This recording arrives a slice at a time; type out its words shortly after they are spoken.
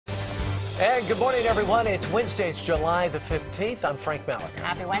And good morning, everyone. It's Wednesday. It's July the 15th. I'm Frank Malik.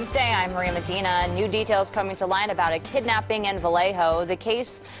 Happy Wednesday. I'm Maria Medina. New details coming to light about a kidnapping in Vallejo. The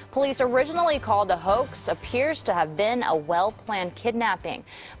case police originally called a hoax appears to have been a well-planned kidnapping.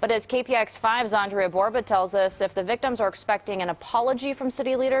 But as KPIX 5's Andria Borba tells us, if the victims are expecting an apology from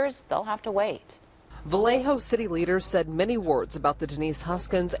city leaders, they'll have to wait. Vallejo city leaders said many words about the Denise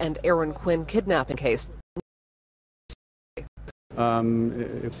Huskins and Aaron Quinn kidnapping case.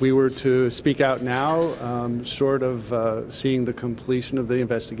 If we were to speak out now, short of seeing the completion of the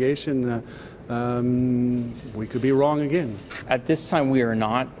investigation, we could be wrong again. At this time, we are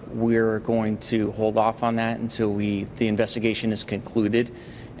not. We're going to hold off on that until the investigation is concluded,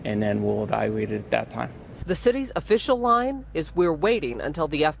 and then we'll evaluate it at that time. The city's official line is we're waiting until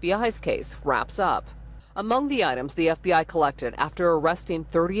the FBI's case wraps up. Among the items the FBI collected after arresting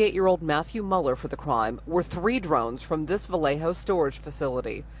 38-year-old Matthew Mueller for the crime were 3 drones from this Vallejo storage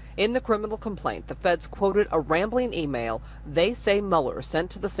facility. In the criminal complaint, the feds quoted a rambling email they say Mueller sent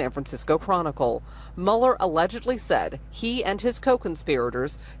to the San Francisco Chronicle. Mueller allegedly said he and his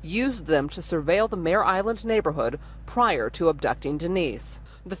co-conspirators used them to surveil the Mare Island neighborhood prior to abducting Denise.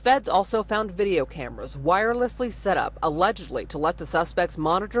 The feds also found video cameras wirelessly set up allegedly to let the suspects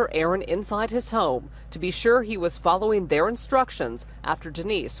monitor Aaron inside his home to be sure he was following their instructions after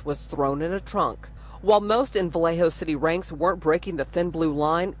Denise was thrown in a trunk. While most in Vallejo city ranks weren't breaking the thin blue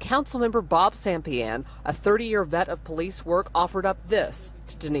line, Councilmember Bob Sampian, a 30-year vet of police work, offered up this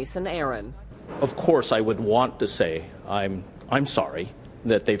to Denise and Aaron. Of course, I would want to say I'm sorry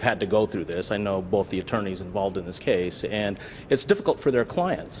that they've had to go through this. I know both the attorneys involved in this case, and it's difficult for their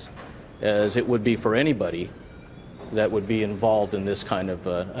clients, as it would be for anybody that would be involved in this kind of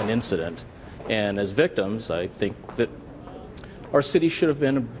an incident. And as victims, I think that our city should have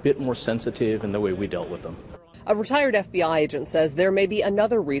been a bit more sensitive in the way we dealt with them. A retired FBI agent says there may be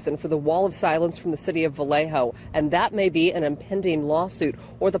another reason for the wall of silence from the city of Vallejo, and that may be an impending lawsuit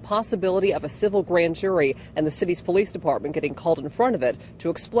or the possibility of a civil grand jury and the city's police department getting called in front of it to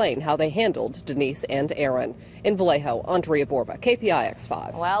explain how they handled Denise and Aaron. In Vallejo, Andria Borba, KPIX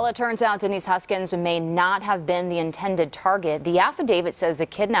 5. Well, it turns out Denise Huskins may not have been the intended target. The affidavit says the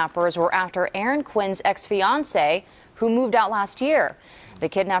kidnappers were after Aaron Quinn's ex-fiancée, who moved out last year. The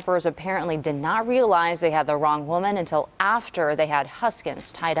kidnappers apparently did not realize they had the wrong woman until after they had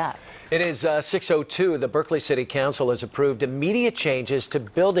Huskins tied up. It is 6:02. The Berkeley City Council has approved immediate changes to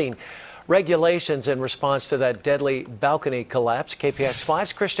building regulations in response to that deadly balcony collapse. KPIX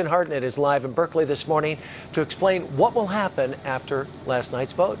 5's Christian Hartnett is live in Berkeley this morning to explain what will happen after last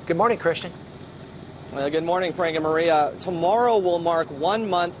night's vote. Good morning, Christian. Good morning, Frank and Maria. Tomorrow will mark 1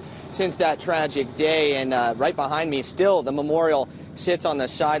 month since that tragic day, and right behind me still the memorial sits on the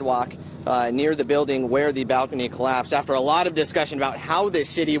sidewalk near the building where the balcony collapsed. After a lot of discussion about how the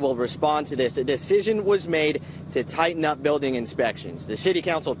city will respond to this, a decision was made to tighten up building inspections. The city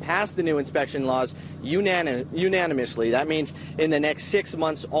council passed the new inspection laws unanimously. That means in the next 6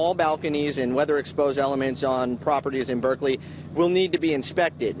 months, all balconies and weather-exposed elements on properties in Berkeley will need to be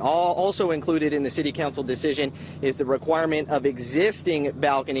inspected. Also included in the city council decision is the requirement of existing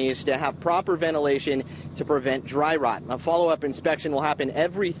balconies to have proper ventilation to prevent dry rot. A follow-up inspection will happen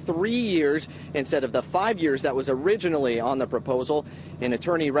every 3 years instead of the 5 years that was originally on the proposal. An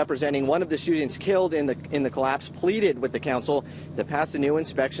attorney representing one of the students killed in the collapse pleaded with the council to pass the new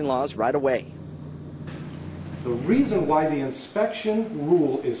inspection laws right away. The reason why the inspection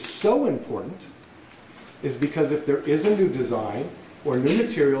rule is so important is because if there is a new design or new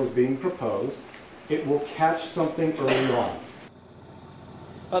materials being proposed, it will catch something early on.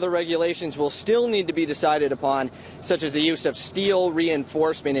 Other regulations will still need to be decided upon, such as the use of steel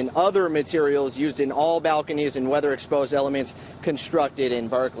reinforcement and other materials used in all balconies and weather-exposed elements constructed in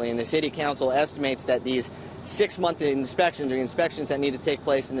Berkeley. And the City Council estimates that these 6-month inspections, or inspections that need to take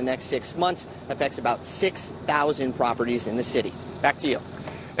place in the next 6 months, affects about 6,000 properties in the city. Back to you.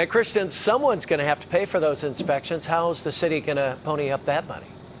 And Christian, someone's going to have to pay for those inspections. How's the city going to pony up that money?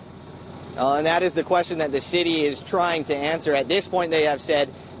 And that is the question that the city is trying to answer. At this point, they have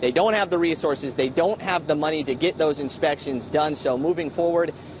said they don't have the resources, they don't have the money to get those inspections done. So moving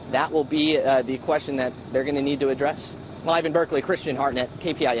forward, that will be the question that they're going to need to address. Live in Berkeley, Christian Hartnett,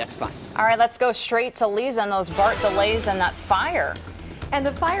 KPIX 5. All right, let's go straight to Lisa and those BART delays and that fire. And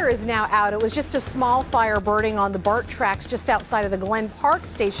the fire is now out. It was just a small fire burning on the BART tracks just outside of the Glen Park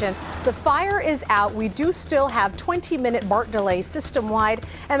station. The fire is out. We do still have 20-minute BART delays system-wide.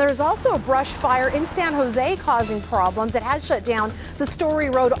 And there's also a brush fire in San Jose causing problems. It has shut down the Story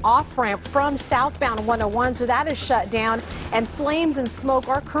Road off-ramp from southbound 101, so that is shut down. And flames and smoke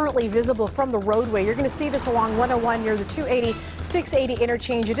are currently visible from the roadway. You're going to see this along 101 near the 280 680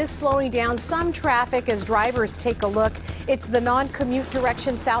 interchange, it is slowing down some traffic as drivers take a look. It's the non-commute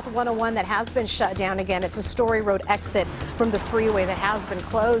direction south 101 that has been shut down again. It's a Story Road exit from the freeway that has been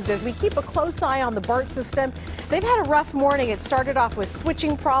closed. As we keep a close eye on the BART system, they've had a rough morning. It started off with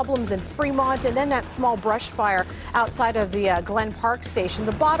switching problems in Fremont and then that small brush fire outside of the Glen Park station.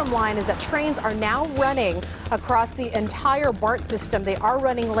 The bottom line is that trains are now running across the entire BART system. They are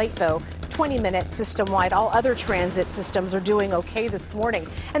running late, though. 20-minute system-wide. All other transit systems are doing okay this morning.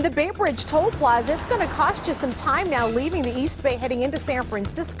 And the Bay Bridge Toll Plaza, it's going to cost you some time now leaving the East Bay heading into San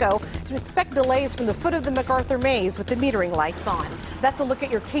Francisco. To expect delays from the foot of the MacArthur Maze with the metering lights on. That's a look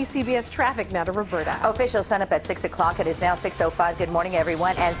at your KCBS traffic now to Roberta. Official sun up at 6 o'clock. It is now 6:05. Good morning,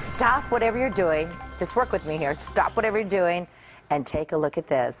 everyone. And stop whatever you're doing. Just work with me here. Stop whatever you're doing and take a look at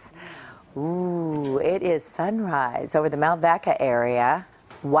this. Ooh, it is sunrise over the Mount Vaca area.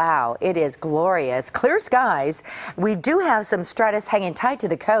 Wow, it is glorious. Clear skies. We do have some stratus hanging tight to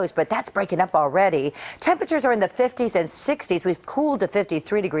the coast, but that's breaking up already. Temperatures are in the 50s and 60s. We've cooled to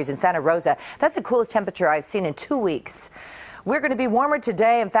 53 degrees in Santa Rosa. That's the coolest temperature I've seen in 2 weeks. We're going to be warmer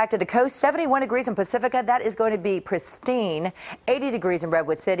today. In fact, at the coast, 71 degrees in Pacifica. That is going to be pristine. 80 degrees in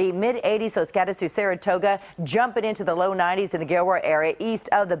Redwood City, mid-80s, Los Gatos to Saratoga, jumping into the low 90s in the Gilroy area, east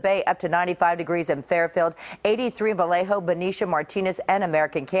of the Bay, up to 95 degrees in Fairfield, 83 in Vallejo, Benicia, Martinez, and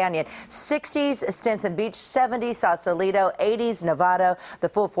American Canyon. 60s, Stinson Beach, 70s, Sausalito, 80s, Novato. The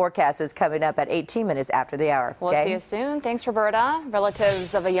full forecast is coming up at 18 minutes after the hour. We'll see you soon. Thanks, Roberta.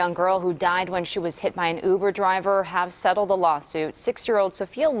 Relatives of a young girl who died when she was hit by an Uber driver have settled the lawsuit. 6-year-old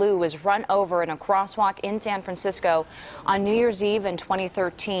Sophia Liu was run over in a crosswalk in San Francisco on New Year's Eve in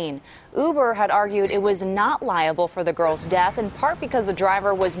 2013. Uber had argued it was not liable for the girl's death, in part because the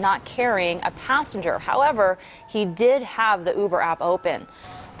driver was not carrying a passenger. However, he did have the Uber app open.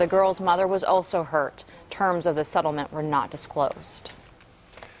 The girl's mother was also hurt. Terms of the settlement were not disclosed.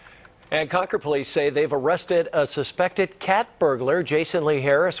 And Concord police say they've arrested a suspected cat burglar. Jason Lee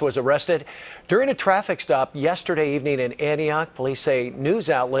Harris was arrested during a traffic stop yesterday evening in Antioch. Police say news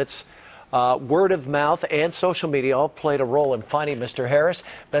outlets, word of mouth, and social media all played a role in finding Mr. Harris.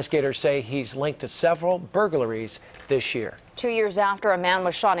 Investigators say he's linked to several burglaries this year. 2 years after a man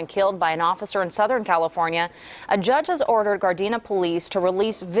was shot and killed by an officer in Southern California, a judge has ordered Gardena police to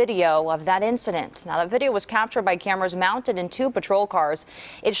release video of that incident. Now, that video was captured by cameras mounted in 2 patrol cars.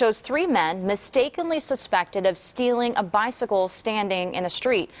 It shows 3 men mistakenly suspected of stealing a bicycle standing in a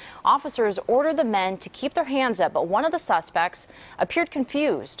street. Officers ordered the men to keep their hands up, but one of the suspects appeared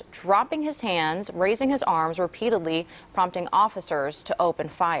confused, dropping his hands, raising his arms repeatedly, prompting officers to open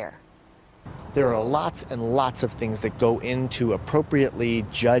fire. There are lots and lots of things that go into appropriately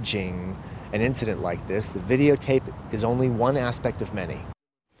judging an incident like this. The videotape is only one aspect of many.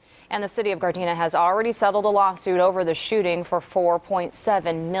 And the city of Gardena has already settled a lawsuit over the shooting for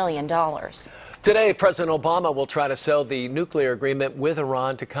 $4.7 million. Today, President Obama will try to sell the nuclear agreement with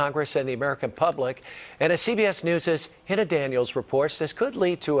Iran to Congress and the American public. And as CBS News' Hannah Daniels reports, this could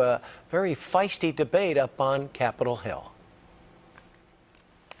lead to a very feisty debate up on Capitol Hill.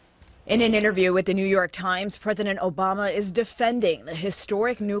 In an interview with the New York Times, President Obama is defending the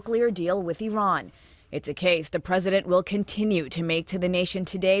historic nuclear deal with Iran. It's a case the president will continue to make to the nation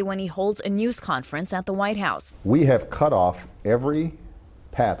today when he holds a news conference at the White House. We have cut off every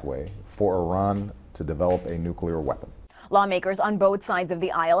pathway for Iran to develop a nuclear weapon. Lawmakers on both sides of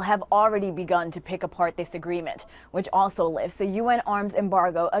the aisle have already begun to pick apart this agreement, which also lifts a UN arms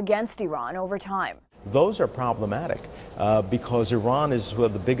embargo against Iran over time. Those are problematic because Iran is the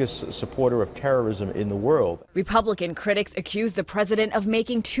biggest supporter of terrorism in the world. Republican critics accuse the president of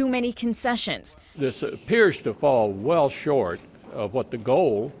making too many concessions. This appears to fall well short of what the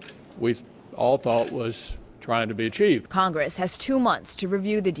goal we all thought was trying to be achieved. Congress has 2 months to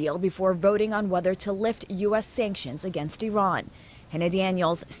review the deal before voting on whether to lift U.S. sanctions against Iran. Hannah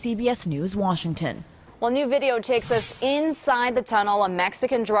Daniels, CBS News, Washington. Well, new video takes us inside the tunnel a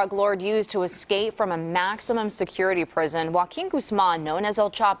Mexican drug lord used to escape from a maximum security prison. Joaquin Guzman, known as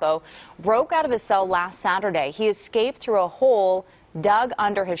El Chapo, broke out of his cell last Saturday. He escaped through a hole dug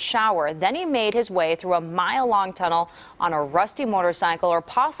under his shower. Then he made his way through a mile-long tunnel on a rusty motorcycle or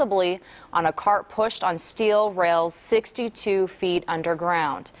possibly on a cart pushed on steel rails 62 feet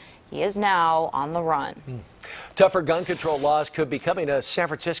underground. He is now on the run. Tougher gun control laws could be coming to San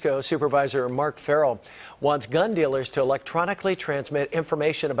Francisco. Supervisor Mark Farrell wants gun dealers to electronically transmit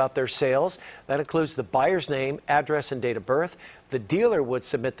information about their sales. That includes the buyer's name, address, and date of birth. The dealer would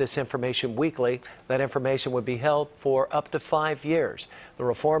submit this information weekly. That information would be held for up to 5 years. The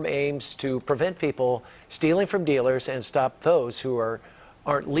reform aims to prevent people stealing from dealers and stop those who are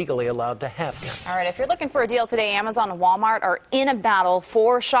aren't legally allowed to have guns. All right, if you're looking for a deal today, Amazon and Walmart are in a battle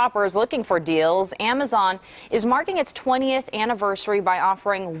for shoppers looking for deals. Amazon is marking its 20th anniversary by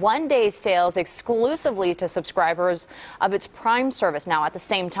offering one-day sales exclusively to subscribers of its Prime service. Now, at the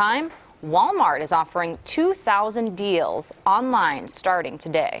same time, Walmart is offering 2,000 deals online starting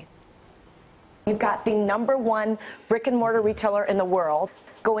today. You've got the #1 brick-and-mortar retailer in the world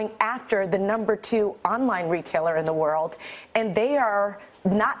going after the #2 online retailer in the world, and they are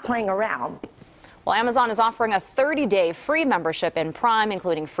not playing around. Well, Amazon is offering a 30-day free membership in Prime,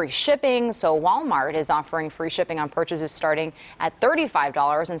 including free shipping. So Walmart is offering free shipping on purchases starting at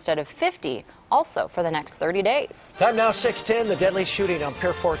 $35 instead of $50, also for the next 30 days. Time now, 6:10. The deadly shooting on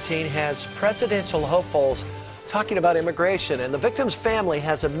Pier 14 has presidential hopefuls talking about immigration, and the victim's family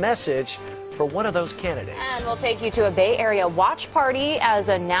has a message for one of those candidates. And we'll take you to a Bay Area watch party as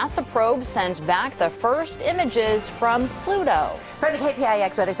a NASA probe sends back the first images from Pluto. From the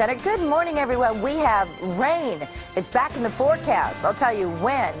KPIX Weather Center, good morning, everyone. We have rain. It's back in the forecast. I'll tell you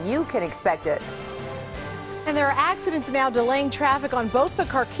when you can expect it. And there are accidents now delaying traffic on both the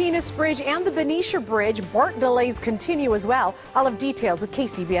Carquinez Bridge and the Benicia Bridge. BART delays continue as well. I'll have details with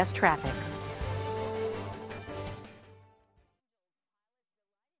KCBS Traffic.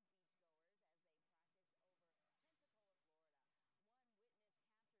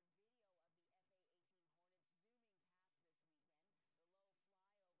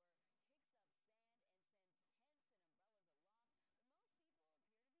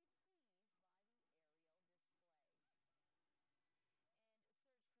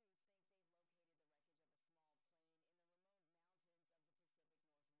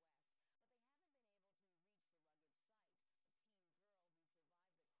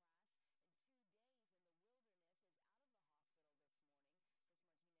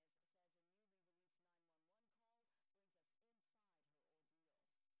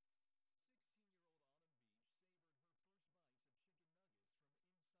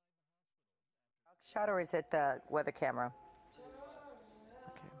 Shot, or is it the weather camera?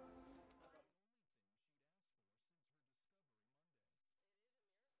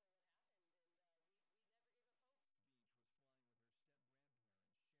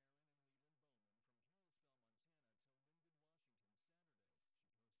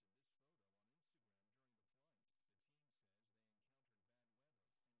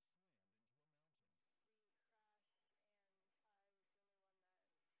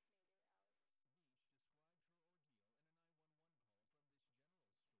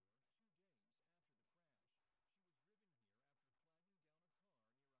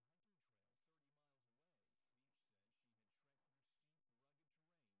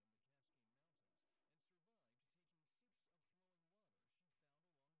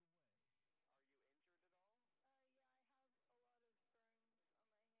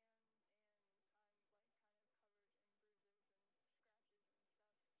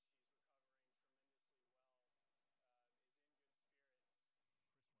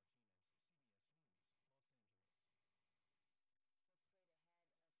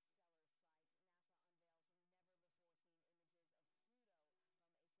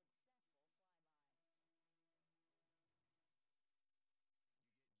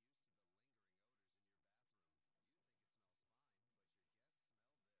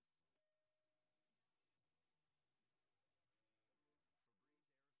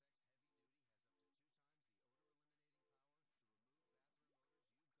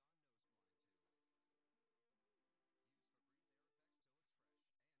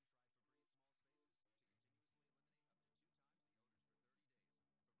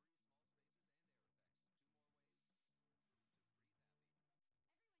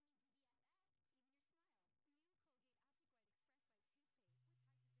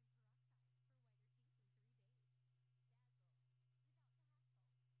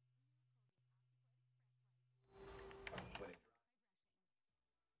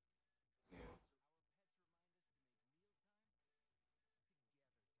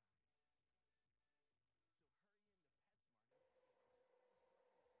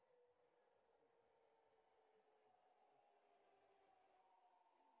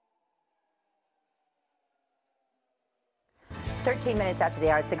 Thirteen minutes after the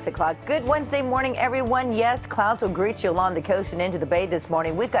hour, 6 o'clock. Good Wednesday morning, everyone. Yes, clouds will greet you along the coast and into the bay this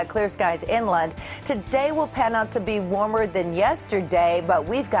morning. We've got clear skies inland. Today will pan out to be warmer than yesterday, but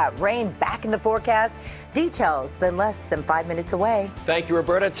we've got rain back in the forecast. Details then less than 5 minutes away. Thank you,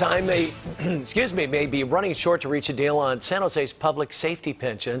 Roberta. Time may, may be running short to reach a deal on San Jose's public safety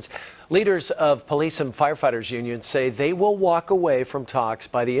pensions. Leaders of police and firefighters unions say they will walk away from talks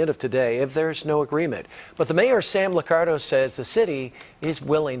by the end of today if there's no agreement. But the mayor, Sam Liccardo, says the city is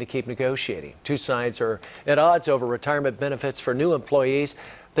willing to keep negotiating. Two sides are at odds over retirement benefits for new employees.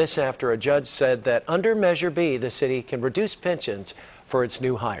 This after a judge said that under Measure B, the city can reduce pensions for its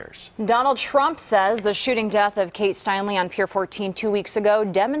new hires. Donald Trump says the shooting death of Kate Steinle on Pier 14 2 weeks ago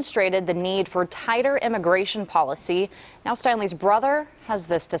demonstrated the need for tighter immigration policy. Now Steinle's brother has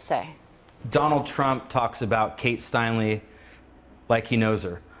this to say. Donald Trump talks about Kate Steinle like he knows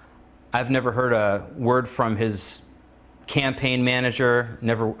her. I've never heard a word from his campaign manager,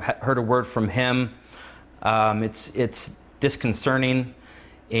 never heard a word from him. It's disconcerting,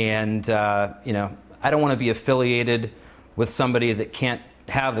 and you know, I don't want to be affiliated with somebody that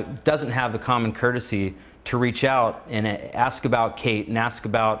doesn't have the common courtesy to reach out and ask about Kate and ask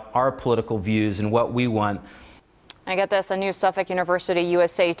about our political views and what we want. I get this, a new Suffolk University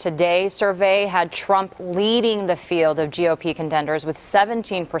USA Today survey had Trump leading the field of GOP contenders with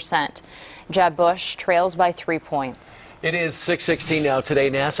 17%. Jeb Bush trails by 3 points. It is 6:16 now. Today,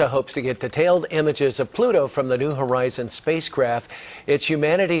 NASA hopes to get detailed images of Pluto from the New Horizons spacecraft. It's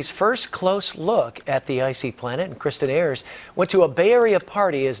humanity's first close look at the icy planet. And Kristen Ayers went to a Bay Area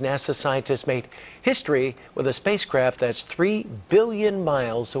party as NASA scientists made history with a spacecraft that's 3 billion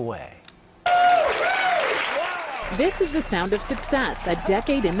miles away. This is the sound of success, a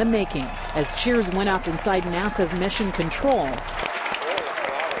decade in the making, as cheers went up inside NASA's Mission Control.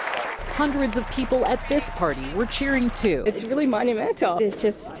 Hundreds of people at this party were cheering too. It's really monumental. It's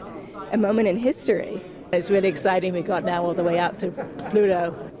just a moment in history. It's really exciting. We got now all the way out to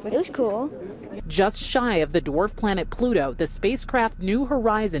Pluto. It was cool. Just shy of the dwarf planet Pluto, the spacecraft New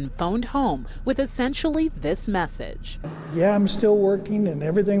Horizon phoned home with essentially this message. Yeah, I'm still working and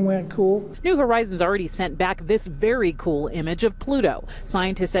everything went cool. New Horizons already sent back this very cool image of Pluto.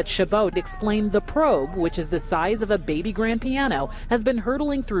 Scientists at Chabot explained the probe, which is the size of a baby grand piano, has been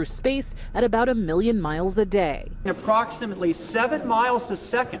hurtling through space at about 1 million miles a day. Approximately 7 miles a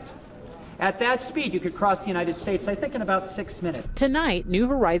second. At that speed, you could cross the United States, I think, in about 6 minutes. Tonight, New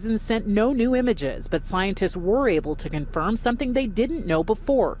Horizons sent no new images, but scientists were able to confirm something they didn't know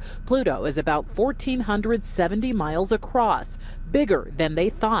before. Pluto is about 1,470 miles across, bigger than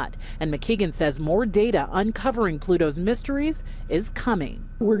they thought. And McKeegan says more data uncovering Pluto's mysteries is coming.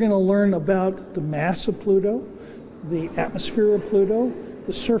 We're going to learn about the mass of Pluto, the atmosphere of Pluto,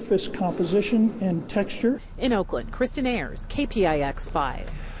 the surface composition and texture. In Oakland, Kristen Ayers, KPIX 5.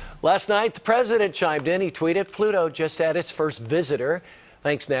 Last night, the president chimed in. He tweeted, Pluto just had its first visitor.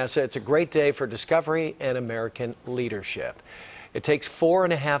 Thanks, NASA. It's a great day for discovery and American leadership. It takes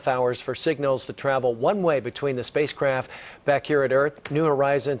 4.5 hours for signals to travel one way between the spacecraft back here at Earth. New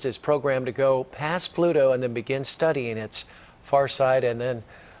Horizons is programmed to go past Pluto and then begin studying its far side. And then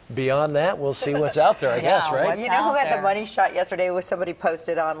beyond that, we'll see what's out there, I guess, right? You know who had the money shot yesterday? Was somebody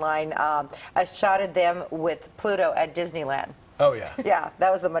posted online. I shotted them with Pluto at Disneyland. Oh, yeah. Yeah,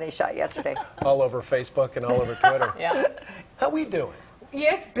 that was the money shot yesterday. All over Facebook and all over Twitter. Yeah. How we doing?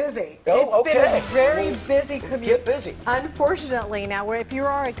 Yeah, it's busy. Oh, It's been a very busy commute. Get busy. Unfortunately, now, if you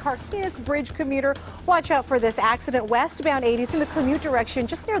are a Carquinez Bridge commuter, watch out for this accident. Westbound 80, it's in the commute direction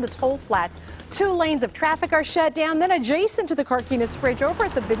just near the toll flats. 2 lanes of traffic are shut down. Then adjacent to the Carquinez Bridge, over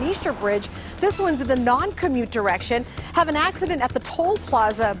at the Benicia Bridge, this one's in the non-commute direction. Have an accident at the toll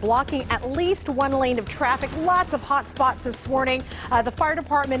plaza, blocking at least 1 lane of traffic. Lots of hot spots this morning. The fire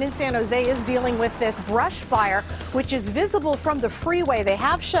department in San Jose is dealing with this brush fire, which is visible from the freeway. They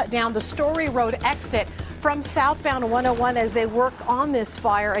have shut down the Story Road exit from southbound 101 as they work on this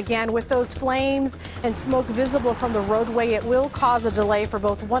fire. Again, with those flames and smoke visible from the roadway, it will cause a delay for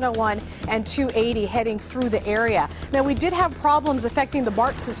both 101 and 280 heading through the area. Now, we did have problems affecting the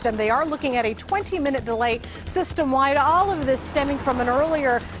BART system. They are looking at a 20-minute delay system-wide. All of this stemming from an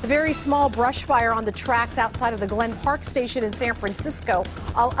earlier very small brush fire on the tracks outside of the Glen Park station in San Francisco.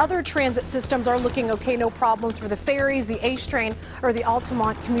 All other transit systems are looking okay, no problems for the ferries, the Ace train, or the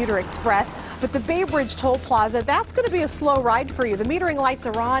Altamont Commuter Express. But the Bay Bridge Toll Plaza, that's going to be a slow ride for you. The metering lights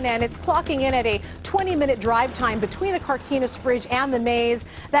are on, and it's clocking in at a 20-minute drive time between the Carquinez Bridge and the maze.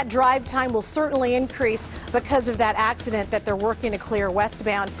 That drive time will certainly increase because of that accident that they're working to clear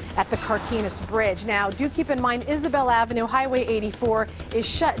westbound at the Carquinez Bridge. Now, do keep in mind, Isabel Avenue, Highway 84 is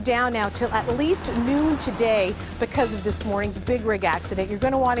shut down now till at least noon today because of this morning's big rig accident. You're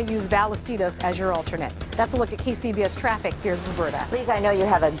going to want to use Valicitos as your alternate. That's a look at KCBS traffic. Here's Roberta. Lisa, I know you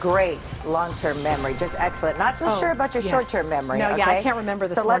have a great long long-term memory. Just excellent. Not so sure about your short-term memory. No, okay? yeah, I can't remember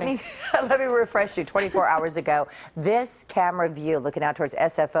this morning. Let me refresh you. 24 hours ago, this camera view looking out towards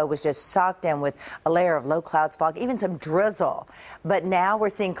SFO was just socked in with a layer of low clouds, fog, even some drizzle. But now we're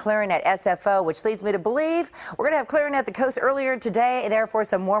seeing clearing at SFO, which leads me to believe we're going to have clearing at the coast earlier today, and therefore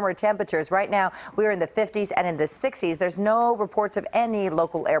some warmer temperatures. Right now, we are in the 50s and in the 60s. There's no reports of any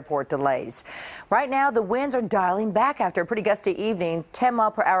local airport delays. Right now, the winds are dialing back after a pretty gusty evening.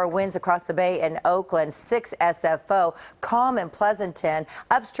 10-mile-per-hour winds across the bay in Oakland, 6 SFO, calm in Pleasanton.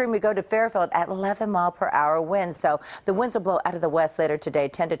 Upstream, we go to Fairfield at 11-mile-per-hour winds. So the winds will blow out of the west later today,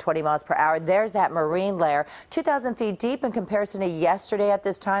 10 to 20 miles per hour. There's that marine layer, 2,000 feet deep in comparison to yesterday at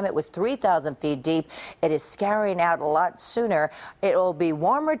this time. It was 3,000 feet deep. It is scouring out a lot sooner. It will be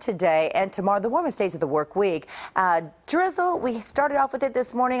warmer today and tomorrow, the warmest days of the work week. Drizzle, we started off with it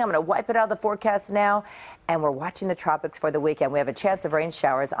this morning. I'm going to wipe it out of the forecast now. And we're watching the tropics for the weekend. We have a chance of rain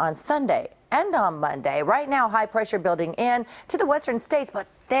showers on Sunday and on Monday. Right now, high pressure building in to the western states, but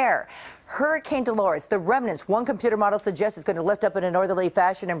there. Hurricane Dolores, the remnants, one computer model suggests it's going to lift up in a northerly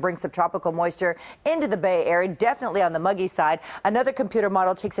fashion and bring subtropical moisture into the Bay Area, definitely on the muggy side. Another computer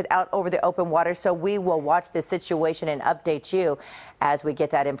model takes it out over the open water, so we will watch this situation and update you as we get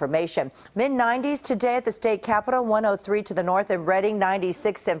that information. Mid-90s today at the state capitol, 103 to the north in Redding,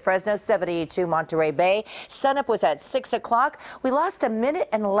 96 in Fresno, 72 Monterey Bay. Sunup was at 6 o'clock. We lost 1 minute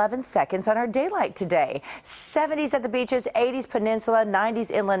and 11 seconds on our daylight today. 70s at the beaches, 80s peninsula, 90s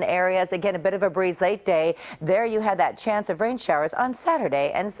inland areas. Again, a bit of a breeze late day. There you had that chance of rain showers on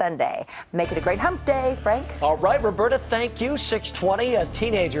Saturday and Sunday. Make it a great hump day, Frank. All right, Roberta, thank you. 6:20, a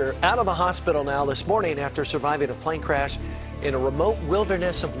teenager out of the hospital now this morning after surviving a plane crash in a remote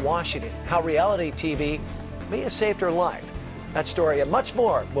wilderness of Washington. How reality TV may have saved her life. That story and much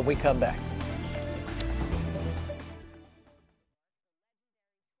more when we come back.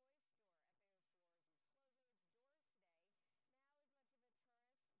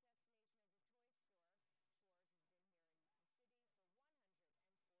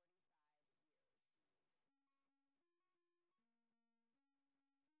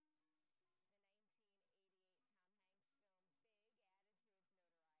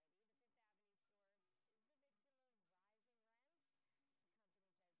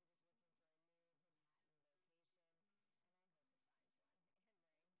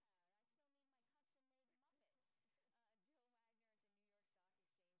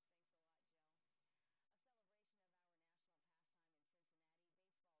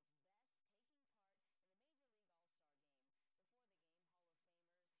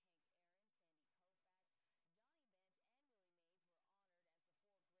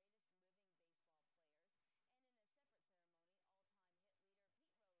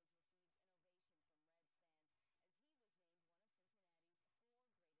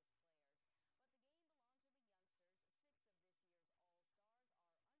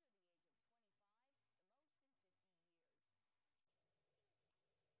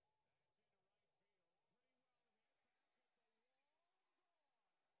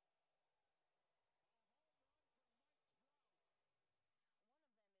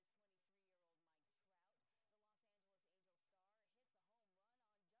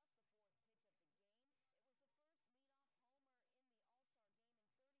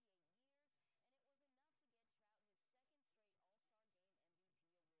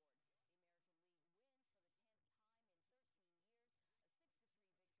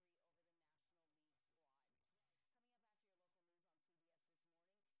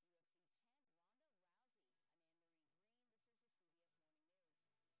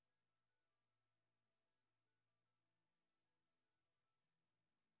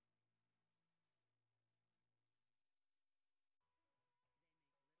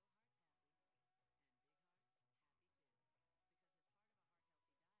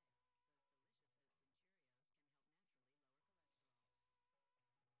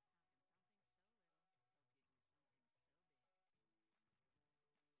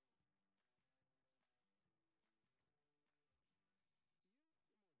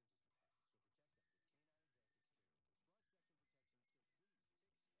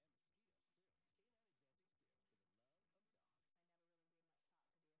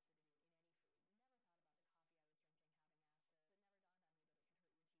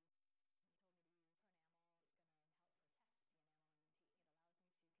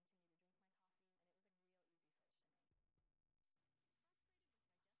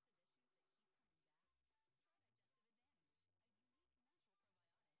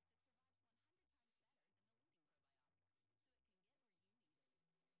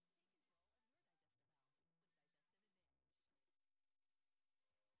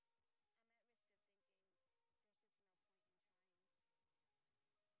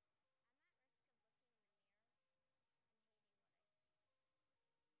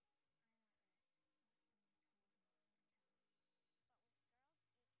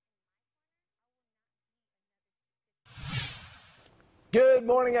 Good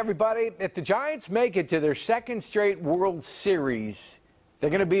morning, everybody. If the Giants make it to their second straight World Series, they're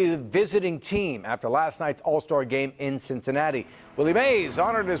going to be the visiting team after last night's All-Star game in Cincinnati. Willie Mays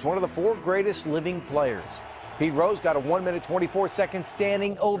honored as one of the 4 greatest living players. Pete Rose got a 1-minute 24-second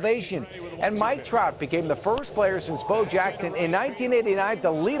standing ovation. And Mike Trout became the first player since Bo Jackson in 1989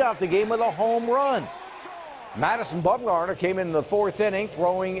 to lead off the game with a home run. Madison Bumgarner came in the 4th inning,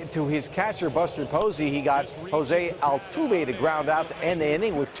 throwing to his catcher, Buster Posey. He got Jose Altuve to ground out to end the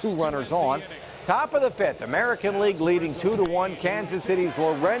inning with 2 runners on. Top of the 5th, American League leading 2-1. Kansas City's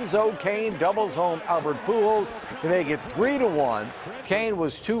Lorenzo Cain doubles home Albert Pujols to make it 3-1. Cain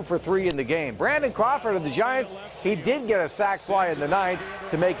was 2 for 3 in the game. Brandon Crawford of the Giants, he did get a sac fly in the 9th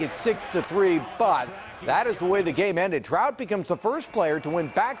to make it 6-3, but that is the way the game ended. Trout becomes the first player to win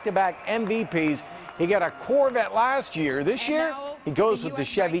back-to-back MVPs. He got a Corvette last year. This year, he goes with the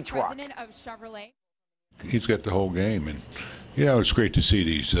Chevy truck. He's got the whole game, and it's great to see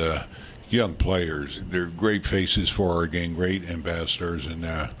these young players. They're great faces for our game, great ambassadors, and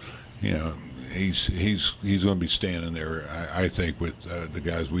he's going to be standing there, I think, with the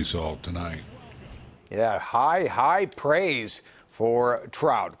guys we saw tonight. Yeah, high praise for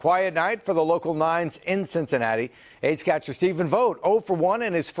Trout. Quiet night for the local Nines in Cincinnati. Ace catcher Stephen Vogt 0 for 1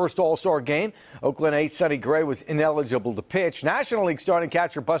 in his first All-Star game. Oakland ace Sonny Gray was ineligible to pitch. National League starting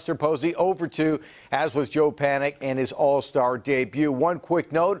catcher Buster Posey 0 for 2, as was Joe Panik in his All-Star debut. One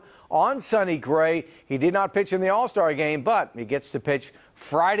quick note on Sonny Gray. He did not pitch in the All-Star game, but he gets to pitch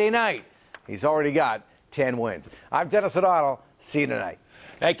Friday night. He's already got 10 wins. I'm Dennis O'Donnell. See you tonight.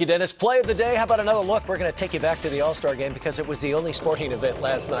 Thank you, Dennis. Play of the day. How about another look? We're going to take you back to the All-Star game because it was the only sporting event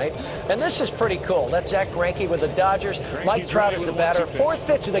last night. And this is pretty cool. That's Zach Greinke with the Dodgers. Mike Trout is the batter. 4th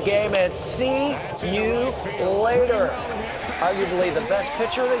pitch of the game, and see you later. Arguably the best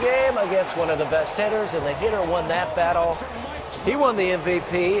pitcher of the game against one of the best hitters, and the hitter won that battle. He won the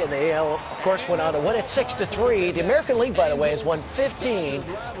MVP, and the AL, of course, went on to win it 6-3. The American League, by the way, has won 15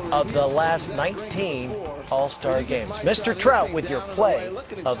 of the last 19 All-Star games. Mr. Trout with your play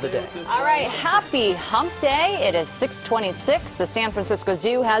of the day. All right, happy hump day. It is 6:26. The San Francisco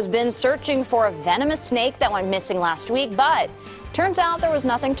Zoo has been searching for a venomous snake that went missing last week, but turns out there was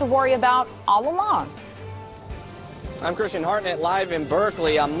nothing to worry about all along. I'm Christian Hartnett, live in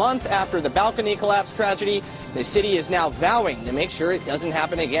Berkeley. A month after the balcony collapse tragedy, the city is now vowing to make sure it doesn't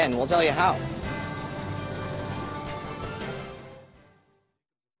happen again. We'll tell you how.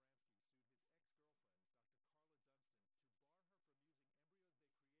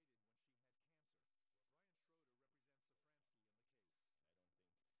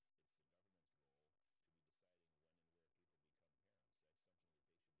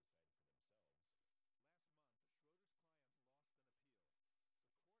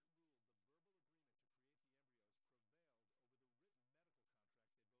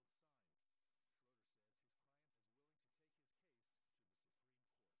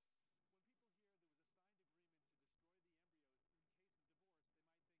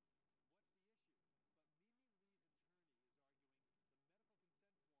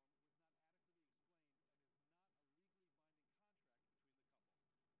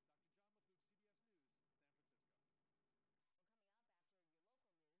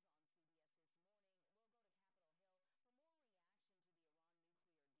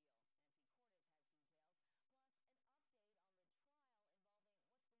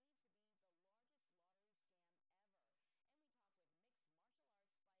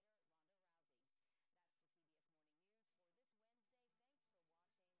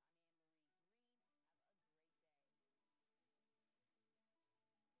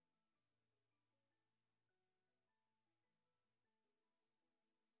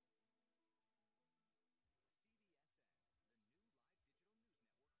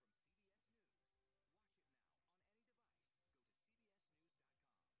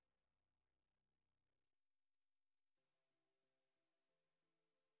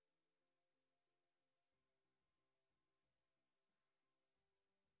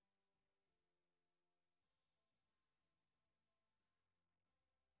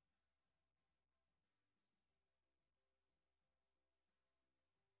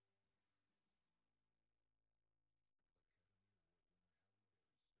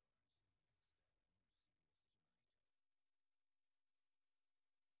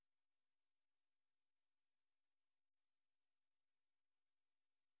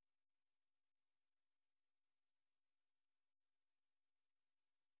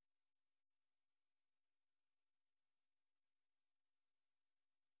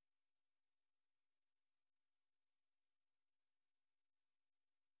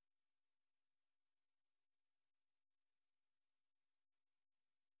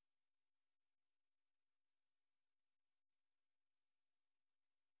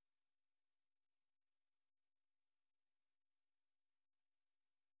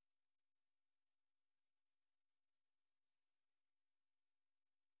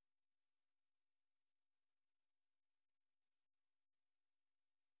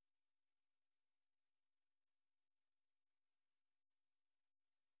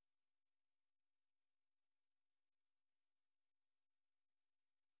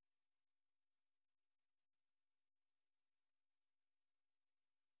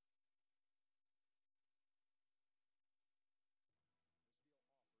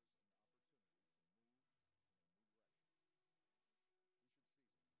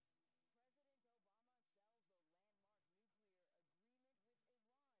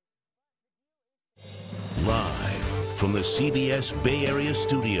 from the CBS Bay Area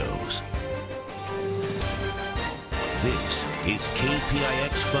studios. This is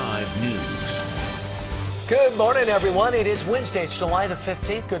KPIX 5 News. Good morning, everyone. It is Wednesday, it's July the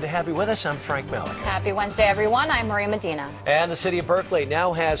 15th. Good to have you with us. I'm Frank Miller. Happy Wednesday, everyone. I'm Maria Medina. And the city of Berkeley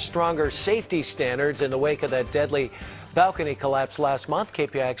now has stronger safety standards in the wake of that deadly balcony collapse last month.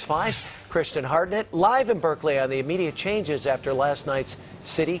 KPIX 5's Christian Hartnett live in Berkeley on the immediate changes after last night's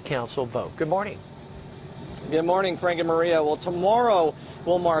city council vote. Good morning. Good morning, Frank and Maria. Well, tomorrow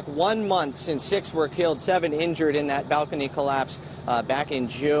will mark 1 month since 6 were killed, 7 injured in that balcony collapse back in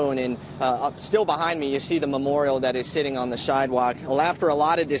June. And still behind me, you see the memorial that is sitting on the sidewalk. Well, after a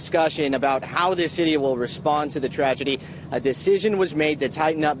lot of discussion about how the city will respond to the tragedy, a decision was made to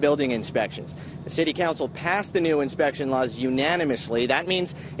tighten up building inspections. The city council passed the new inspection laws unanimously. That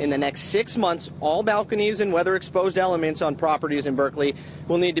means in the next 6 months, all balconies and weather-exposed elements on properties in Berkeley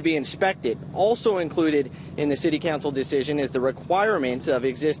will need to be inspected. Also included in the city council decision is the requirement of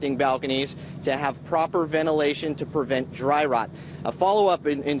existing balconies to have proper ventilation to prevent dry rot. A follow-up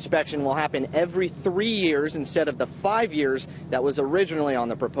inspection will happen every 3 years instead of the 5 years that was originally on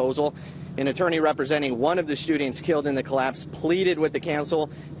the proposal. An attorney representing one of the students killed in the collapse pleaded with the council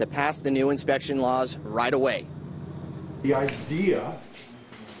to pass the new inspection laws right away. The idea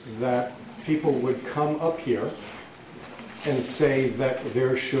that people would come up here and say that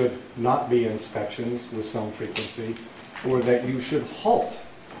there should not be inspections with some frequency, or that you should halt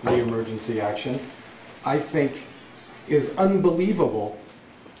the emergency action, I think is unbelievable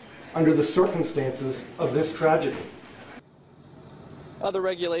under the circumstances of this tragedy. Other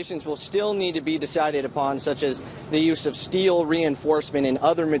regulations will still need to be decided upon, such as the use of steel reinforcement and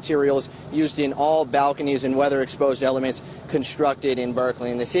other materials used in all balconies and weather-exposed elements constructed in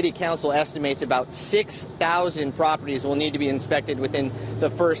Berkeley. And the City Council estimates about 6,000 properties will need to be inspected within the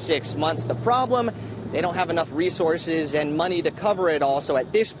first 6 months. The problem, they don't have enough resources and money to cover it all. So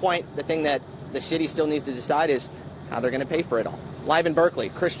at this point, the thing that the city still needs to decide is how they're going to pay for it all. Live in Berkeley,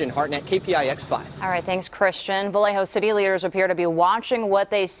 Christian Hartnett, KPIX 5. All right, thanks, Christian. Vallejo city leaders appear to be watching what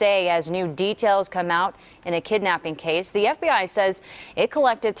they say as new details come out in a kidnapping case. The FBI says it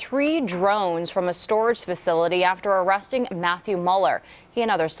collected 3 drones from a storage facility after arresting Matthew Muller. He and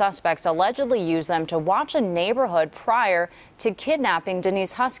other suspects allegedly used them to watch a neighborhood prior to kidnapping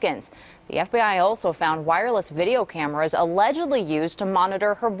Denise Huskins. The FBI also found wireless video cameras allegedly used to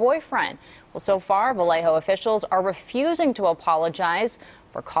monitor her boyfriend. Well, so far, Vallejo officials are refusing to apologize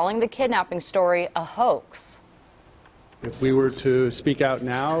for calling the kidnapping story a hoax. If we were to speak out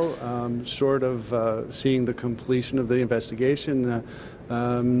now, short of seeing the completion of the investigation,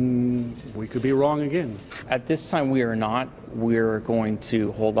 we could be wrong again. At this time, we are not. We're going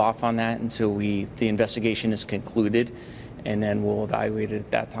to hold off on that until the investigation is concluded, and then we'll evaluate it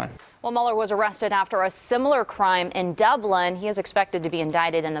at that time. Well, Muller was arrested after a similar crime in Dublin. He is expected to be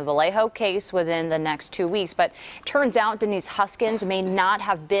indicted in the Vallejo case within the next 2 weeks. But it turns out Denise Huskins may not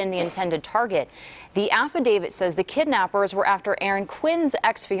have been the intended target. The affidavit says the kidnappers were after Aaron Quinn's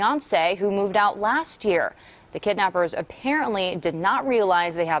ex-fiancée, who moved out last year. The kidnappers apparently did not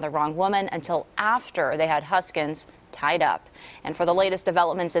realize they had the wrong woman until after they had Huskins tied up. And for the latest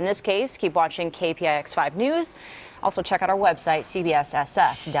developments in this case, keep watching KPIX 5 News. Also, check out our website,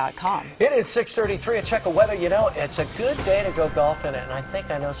 cbssf.com. It is 6:33. A check of weather. You know, it's a good day to go golfing, and I think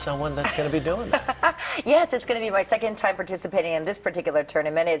I know someone that's going to be doing that. Yes, it's going to be my second time participating in this particular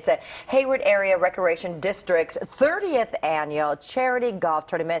tournament. It's a Hayward Area Recreation District's 30th annual charity golf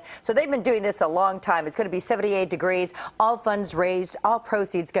tournament. So they've been doing this a long time. It's going to be 78 degrees. All funds raised, all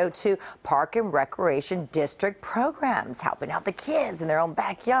proceeds go to Park and Recreation District programs, helping out the kids in their own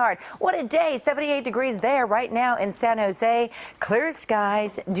backyard. What a day. 78 degrees there right now in San Jose. Clear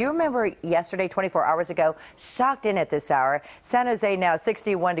skies. Do you remember yesterday, 24 hours ago? Shocked in at this hour. San Jose now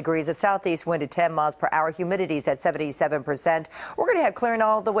 61 degrees. A southeast wind at 10 miles per hour. Humidity's at 77%. We're going to have clearing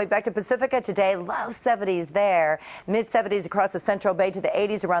all the way back to Pacifica today. Low 70s there. Mid 70s across the Central Bay to the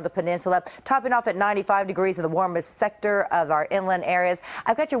 80s around the peninsula. Topping off at 95 degrees in the warmest sector of our inland areas.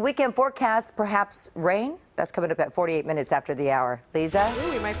 I've got your weekend forecast. Perhaps rain? That's coming up at 48 minutes after the hour. Lisa?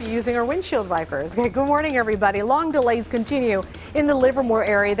 Ooh, we might be using our windshield wipers. Okay, good morning, everybody. Long delays continue in the Livermore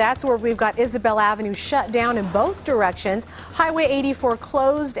area. That's where we've got Isabel Avenue shut down in both directions. Highway 84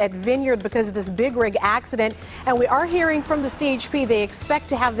 closed at Vineyard because of this big rig accident. And we are hearing from the CHP they expect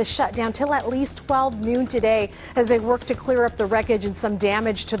to have this shut down till at least 12 noon today as they work to clear up the wreckage and some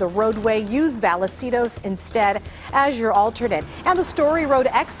damage to the roadway. Use Valicitos instead as your alternate. And the Story Road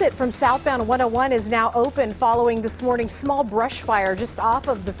exit from southbound 101 is now open open following this morning's small brush fire just off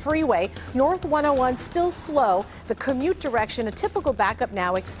of the freeway. North 101 still slow. The commute direction, a typical backup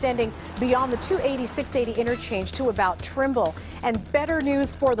now, extending beyond the 280-680 interchange to about Trimble. And better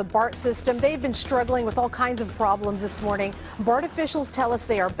news for the BART system. They've been struggling with all kinds of problems this morning. BART officials tell us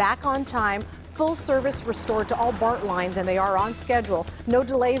they are back on time. Full service restored to all BART lines, and they are on schedule. No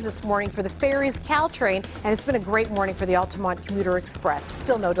delays this morning for the ferries, Caltrain, and it's been a great morning for the Altamont Commuter Express.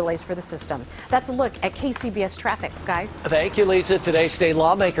 Still no delays for the system. That's a look at KCBS traffic, guys. Thank you, Lisa. Today, state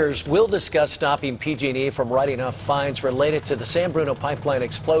lawmakers will discuss stopping PG&E from writing off fines related to the San Bruno pipeline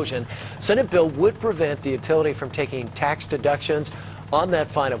explosion. Senate bill would prevent the utility from taking tax deductions on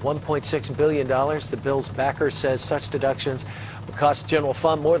that fine of $1.6 billion. The bill's backer says such deductions will cost the general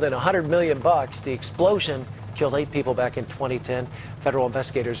fund more than $100 million. The explosion killed 8 people back in 2010. Federal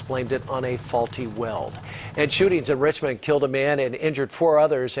investigators blamed it on a faulty weld. And shootings in Richmond killed a man and injured 4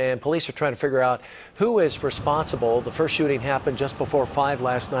 others, and police are trying to figure out who is responsible. The first shooting happened just before 5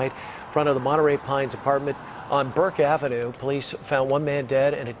 last night in front of the Monterey Pines apartment on Burke Avenue. Police found 1 man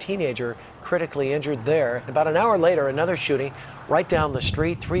dead and a teenager critically injured there. About an hour later, another shooting right down the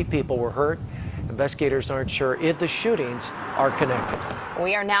street. 3 people were hurt. Investigators aren't sure if the shootings are connected.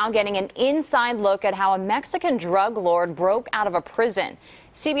 We are now getting an inside look at how a Mexican drug lord broke out of a prison.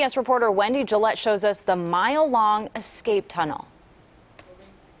 CBS reporter Wendy Gillette shows us the mile-long escape tunnel.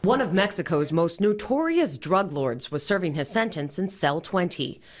 One of Mexico's most notorious drug lords was serving his sentence in cell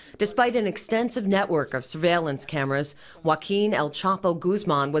 20. Despite an extensive network of surveillance cameras, Joaquin El Chapo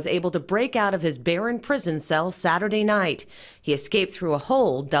Guzman was able to break out of his barren prison cell Saturday night. He escaped through a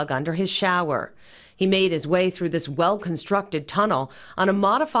hole dug under his shower. He made his way through this well-constructed tunnel on a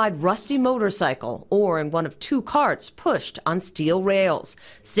modified rusty motorcycle or in one of 2 carts pushed on steel rails,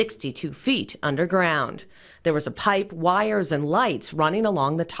 62 feet underground. There was a pipe, wires, and lights running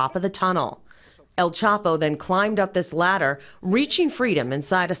along the top of the tunnel. El Chapo then climbed up this ladder, reaching freedom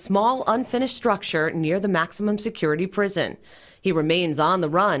inside a small, unfinished structure near the maximum security prison. He remains on the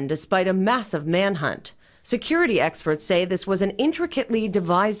run despite a massive manhunt. Security experts say this was an intricately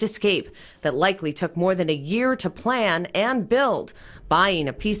devised escape that likely took more than a year to plan and build, buying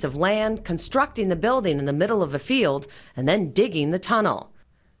a piece of land, constructing the building in the middle of a field, and then digging the tunnel.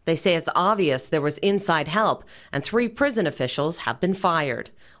 They say it's obvious there was inside help, and 3 prison officials have been fired.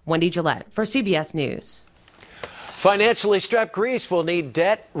 Wendy Gillette for CBS News. Financially strapped Greece will need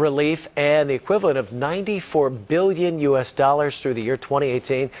debt relief and the equivalent of $94 billion through the year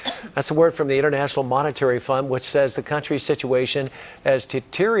 2018. That's a word from the International Monetary Fund, which says the country's situation has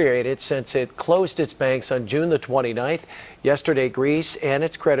deteriorated since it closed its banks on June the 29th. Yesterday, Greece and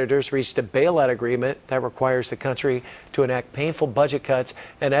its creditors reached a bailout agreement that requires the country to enact painful budget cuts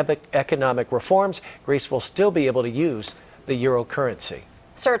and economic reforms. Greece will still be able to use the euro currency.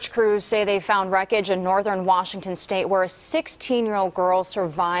 Search crews say they found wreckage in northern Washington state where a 16-year-old girl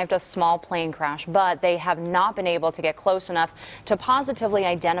survived a small plane crash, but they have not been able to get close enough to positively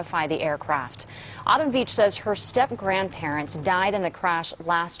identify the aircraft. Autumn Veach says her step-grandparents died in the crash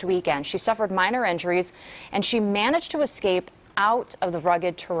last weekend. She suffered minor injuries, and she managed to escape out of the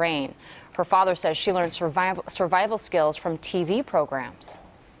rugged terrain. Her father says she learned survival skills from TV programs.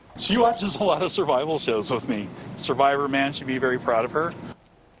 She watches a lot of survival shows with me. Survivor Man should be very proud of her.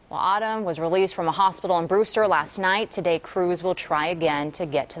 Well, Autumn was released from a hospital in Brewster last night. Today, crews will try again to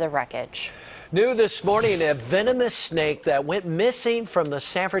get to the wreckage. New this morning, a venomous snake that went missing from the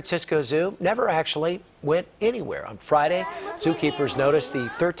San Francisco Zoo never actually went anywhere. On Friday, zookeepers noticed the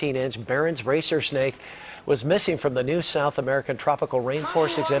 13-inch Barron's racer snake was missing from the new South American tropical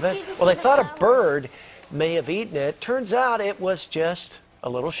rainforest exhibit. Well, they thought a bird may have eaten it. Turns out it was just a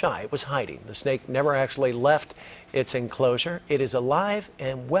little shy. It was hiding. The snake never actually left its enclosure. It is alive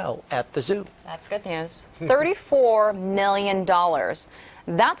and well at the zoo. That's good news. $34 million.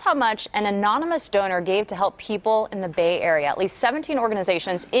 That's how much an anonymous donor gave to help people in the Bay Area. At least 17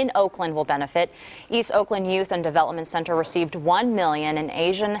 organizations in Oakland will benefit. East Oakland Youth and Development Center received $1 million, and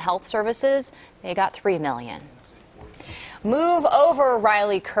Asian Health Services, they got $3 million. Move over,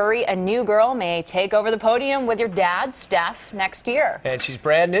 Riley Curry. A new girl may take over the podium with your dad, Steph, next year. And she's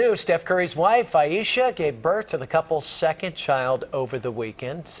brand new. Steph Curry's wife, Aisha, gave birth to the couple's second child over the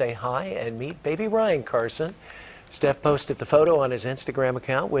weekend. Say hi and meet baby Ryan Carson. Steph posted the photo on his Instagram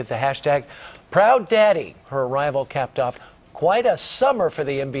account with the hashtag #ProudDaddy. Her arrival capped off quite a summer for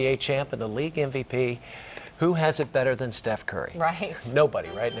the NBA champ and the league MVP. Who has it better than Steph Curry? Right. Nobody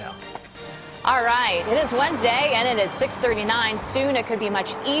right now. All right, it is Wednesday and it is 6:39. Soon it could be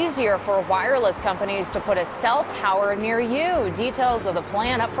much easier for wireless companies to put a cell tower near you. Details of the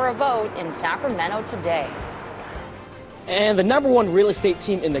plan up for a vote in Sacramento today. And the #1 real estate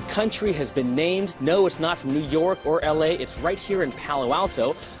team in the country has been named. No, it's not from New York or LA. It's right here in Palo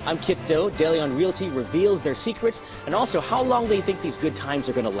Alto. I'm Kit Doe. Daily on Realty reveals their secrets and also how long they think these good times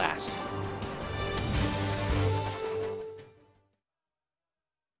are going to last.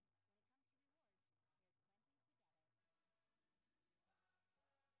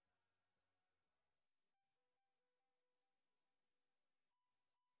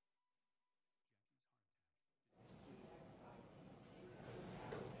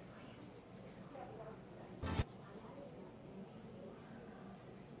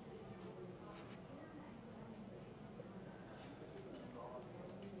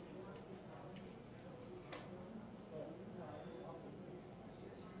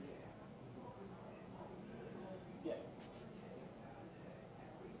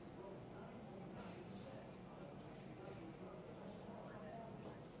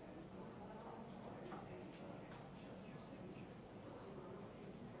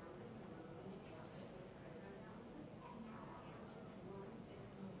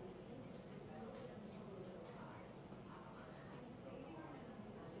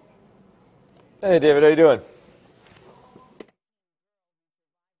 Hey, David, how you doing?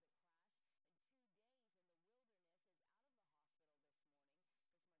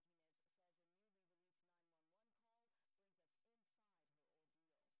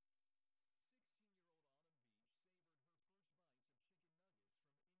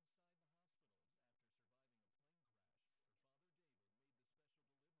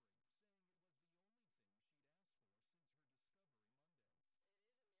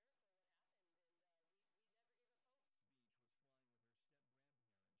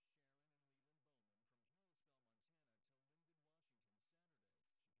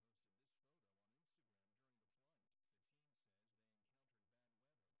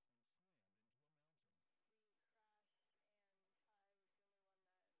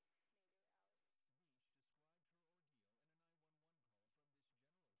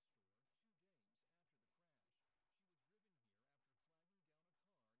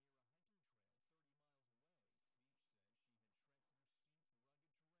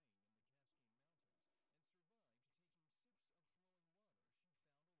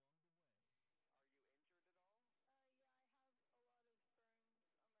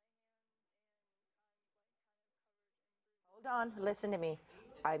 Hold on, listen to me.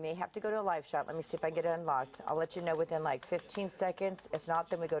 I may have to go to a live shot. Let me see if I get it unlocked. I'll let you know within like 15 seconds. If not,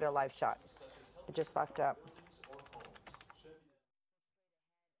 then we go to a live shot. It just locked up.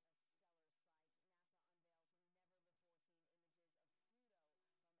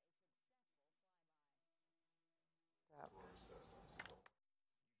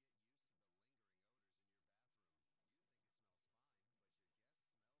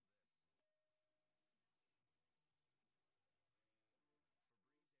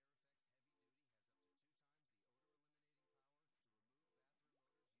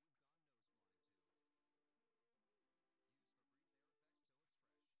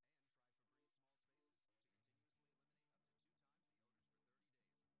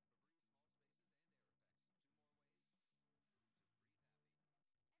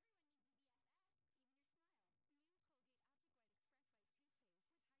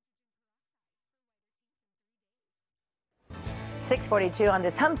 .42 on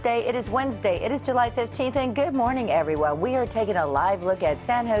this hump day. It is Wednesday. It is July 15th, and good morning, everyone. We are taking a live look at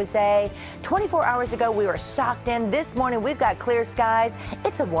San Jose. 24 hours ago, we were socked in. This morning, we've got clear skies.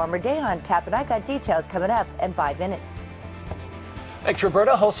 It's a warmer day on tap, and I got details coming up in 5 minutes. Thanks,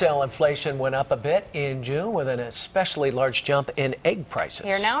 Roberta. Wholesale inflation went up a bit in June with an especially large jump in egg prices.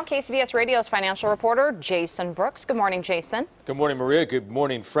 Here now, KCBS Radio's financial reporter, Jason Brooks. Good morning, Jason. Good morning, Maria. Good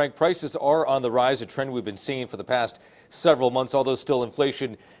morning, Frank. Prices are on the rise, a trend we've been seeing for the past several months, although still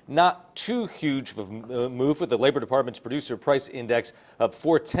inflation not too huge of a move, with the Labor Department's producer price index up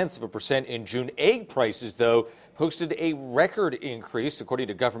 0.4% in June. Egg prices, though, posted a record increase, according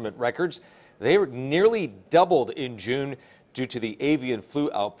to government records. They were nearly doubled in June due to the avian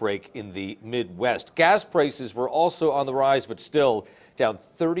flu outbreak in the Midwest. Gas prices were also on the rise, but still down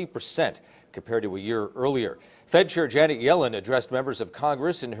 30% compared to a year earlier. Fed Chair Janet Yellen addressed members of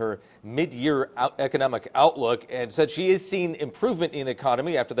Congress in her mid-year economic outlook and said she is seeing improvement in the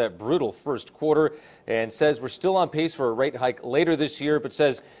economy after that brutal first quarter, and says we're still on pace for a rate hike later this year, but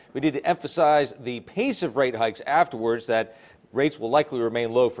says we need to emphasize the pace of rate hikes afterwards, that rates will likely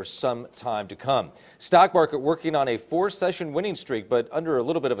remain low for some time to come. Stock market working on a 4-session winning streak, but under a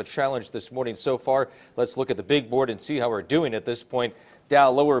little bit of a challenge this morning so far. Let's look at the big board and see how we're doing at this point.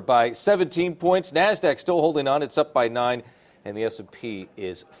 Dow lower by 17 points. NASDAQ still holding on. It's up by 9. And the S&P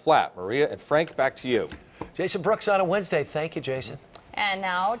is flat. Maria and Frank, back to you. Jason Brooks on a Wednesday. Thank you, Jason. And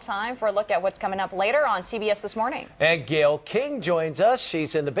now time for a look at what's coming up later on CBS This Morning. And Gail King joins us.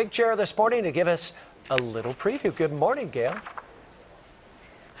 She's in the big chair this morning to give us a little preview. Good morning, Gail.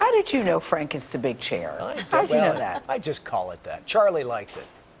 How did you know, Frank, it's the big chair? How did you know that? I just call it that. Charlie likes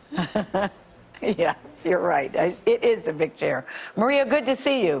it. Yes, you're right. It is the big chair. Maria, good to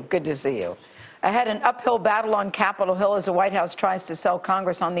see you. Good to see you. Ahead, an uphill battle on Capitol Hill as the White House tries to sell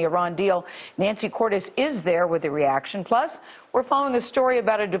Congress on the Iran deal. Nancy Cordes is there with a reaction. Plus, we're following a story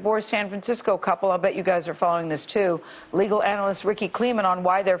about a divorced San Francisco couple. I'll bet you guys are following this too. Legal analyst Ricky Kleeman on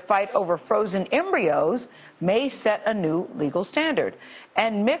why their fight over frozen embryos may set a new legal standard.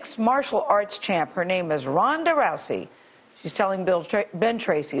 And mixed martial arts champ, her name is Ronda Rousey. She's telling Ben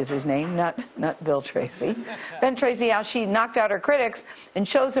Tracy is his name, not Bill Tracy. Ben Tracy, how she knocked out her critics and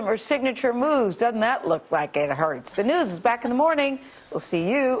shows him her signature moves. Doesn't that look like it hurts? The news is back in the morning. We'll see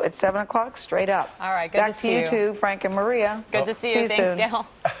you at 7 o'clock straight up. All right, good to see you. Back to you too, Frank and Maria. Good to see you. Thanks, soon. Gail.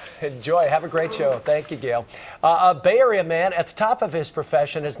 Enjoy. Have a great show. Thank you, Gail. A Bay Area man at the top of his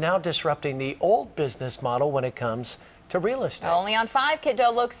profession is now disrupting the old business model when it comes to real estate. Only on 5, Kit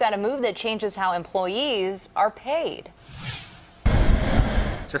Doe looks at a move that changes how employees are paid.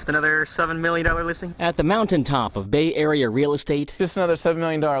 Just another $7 million listing? At the mountaintop of Bay Area real estate, Just another $7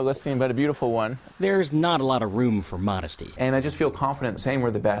 million listing, but a beautiful one. there's not a lot of room for modesty. And I just feel confident saying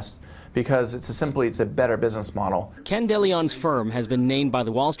we're the best because it's a better business model. Ken DeLeon's firm has been named by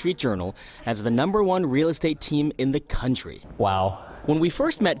the Wall Street Journal as the #1 real estate team in the country. Wow. When we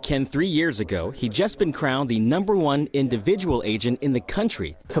first met Ken 3 years ago, he'd just been crowned the #1 individual agent in the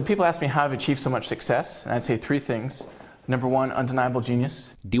country. So people ask me how I've achieved so much success, and I'd say 3 things. Number 1, undeniable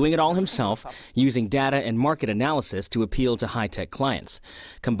genius. Doing it all himself, using data and market analysis to appeal to high-tech clients.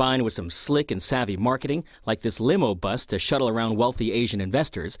 Combined with some slick and savvy marketing, like this limo bus to shuttle around wealthy Asian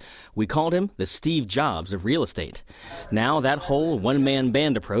investors, we called him the Steve Jobs of real estate. Now that whole one-man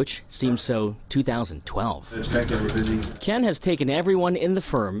band approach seems so 2012. It's cranking, we're busy. Ken has taken everyone in the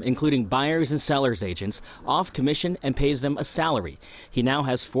firm, including buyers and sellers agents, off commission and pays them a salary. He now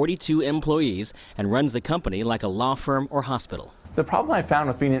has 42 employees and runs the company like a law firm or hospital. The problem I found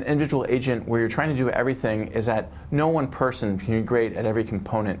with being an individual agent where you're trying to do everything is that no one person can be great at every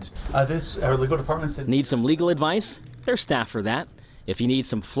component. Our legal department's Need some legal advice? There's staff for that. If you need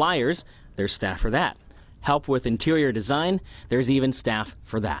some flyers, there's staff for that. Help with interior design, there's even staff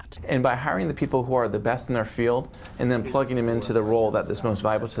for that. And by hiring the people who are the best in their field and then plugging them into the role that is most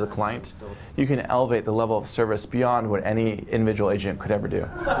valuable to the client, you can elevate the level of service beyond what any individual agent could ever do.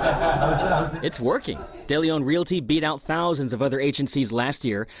 It's working. De Leon Realty beat out thousands of other agencies last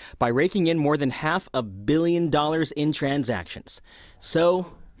year by raking in more than $500 million in transactions.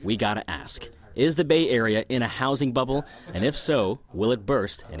 So, we gotta ask. Is the Bay Area in a housing bubble? And if so, will it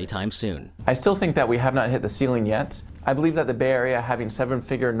burst anytime soon? I still think that we have not hit the ceiling yet. I believe that the Bay Area having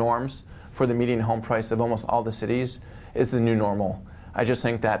 7-figure norms for the median home price of almost all the cities is the new normal. I just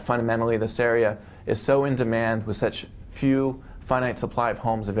think that fundamentally this area is so in demand with such few finite supply of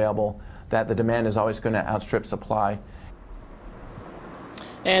homes available that the demand is always going to outstrip supply.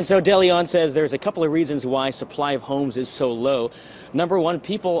 And so De Leon says there's a couple of reasons why supply of homes is so low. Number 1,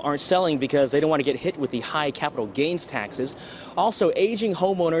 people aren't selling because they don't want to get hit with the high capital gains taxes. Also, aging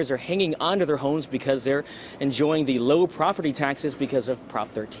homeowners are hanging onto their homes because they're enjoying the low property taxes because of Prop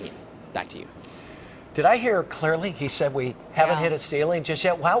 13. Back to you. Did I hear clearly? He said we haven't hit a ceiling just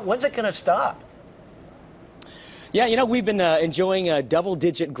yet. Wow, when's it going to stop? Yeah, you know, we've been enjoying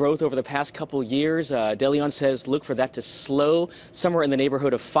double-digit growth over the past couple years. De Leon says look for that to slow somewhere in the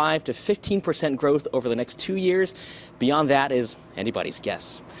neighborhood of 5 to 15% growth over the next 2 years. Beyond that is anybody's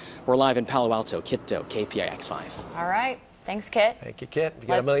guess. We're live in Palo Alto, Kit Doe, KPIX 5. All right. Thanks, Kit. Thank you, Kit. You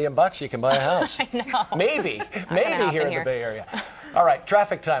get $1 million, you can buy a house. I know. Maybe here in the Bay Area. All right,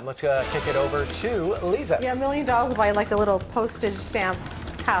 traffic time. Let's kick it over to Lisa. Yeah, $1 million to buy like a little postage stamp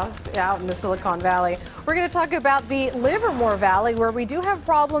house out in the Silicon Valley. We're going to talk about the Livermore Valley, where we do have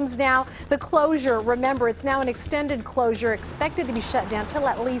problems now. The closure, remember, it's now an extended closure, expected to be shut down till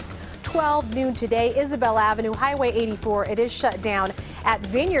at least 12 noon today. Isabel Avenue, Highway 84, it is shut down at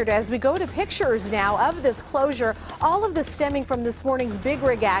Vineyard. As we go to pictures now of this closure, all of this stemming from this morning's big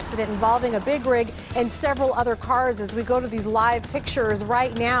rig accident involving a big rig and several other cars. As we go to these live pictures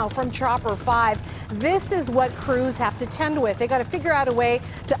right now from Chopper 5, this is what crews have to tend with. They got to figure out a way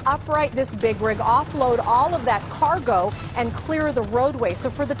to upright this big rig, offload all of that cargo, and clear the roadway. So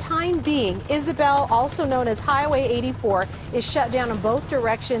for the time being, Isabel, also known as Highway 84, is shut down in both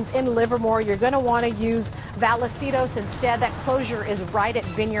directions in Livermore. You're going to want to use Vallejo instead. That closure is right at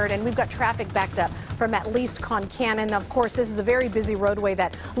Vineyard, and we've got traffic backed up from at least Concannon. Of course, this is a very busy roadway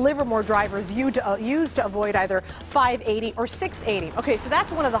that Livermore drivers use to avoid either 580 or 680. Okay, so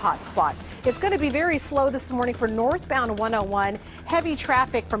that's one of the hot spots. It's going to be very slow this morning for northbound 101. Heavy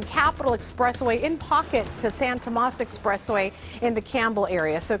traffic from Capitol Expressway in pockets to San Tomas Expressway in the Campbell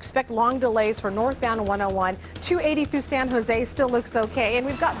area. So expect long delays for northbound 101. 280 through San Jose still looks okay. And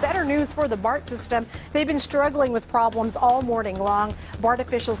we've got better news for the BART system. They've been struggling with problems all morning long. BART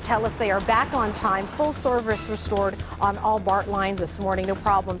officials tell us they are back on time. Full service restored on all BART lines this morning. No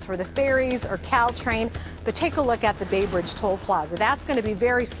problems for the ferries or Caltrain. But take a look at the Bay Bridge Toll Plaza. That's going to be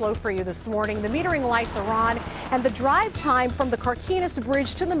very slow for you this morning. The metering lights are on, and the drive time from the Carquinez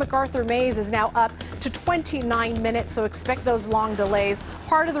Bridge to the MacArthur Maze is now up to 29 minutes, so expect those long delays.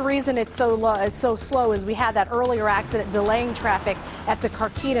 Part of the reason it's so slow is we had that earlier accident delaying traffic at the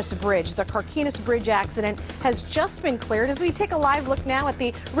Carquinez Bridge. The Carquinez Bridge accident has just been cleared. As we take a live look now at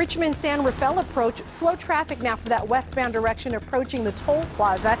the Richmond-San Rafael approach, slow traffic now for that westbound direction approaching the toll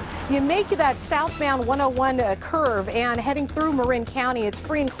plaza. You make that southbound 101 curve and heading through Marin County, it's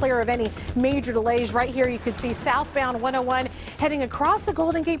free and clear of any major delays. Right here you can see southbound 101 heading across the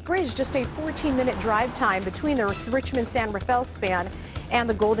Golden Gate Bridge, just a 14-minute drive time between the Richmond-San Rafael span and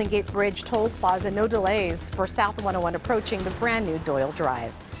the Golden Gate Bridge Toll Plaza. No delays for South 101 approaching the brand new Doyle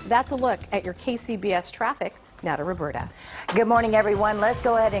Drive. That's a look at your KCBS traffic. Now to Roberta. Good morning, everyone. Let's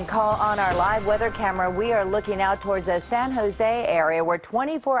go ahead and call on our live weather camera. We are looking out towards the San Jose area where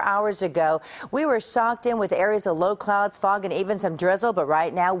 24 hours ago we were socked in with areas of low clouds, fog, and even some drizzle. But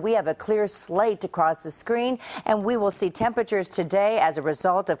right now we have a clear slate across the screen, and we will see temperatures today as a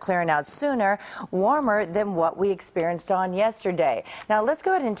result of clearing out sooner, warmer than what we experienced on yesterday. Now let's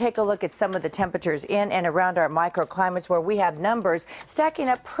go ahead and take a look at some of the temperatures in and around our microclimates where we have numbers stacking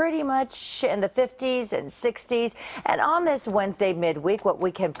up pretty much in the 50s and 60s. And on this Wednesday midweek, what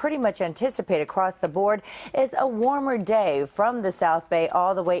we can pretty much anticipate across the board is a warmer day from the South Bay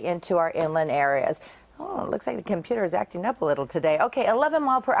all the way into our inland areas. Oh, it looks like the computer is acting up a little today. Okay,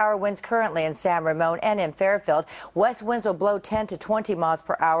 11-mile-per-hour winds currently in San Ramon and in Fairfield. West winds will blow 10 to 20 miles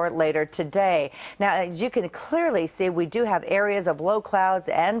per hour later today. Now, as you can clearly see, we do have areas of low clouds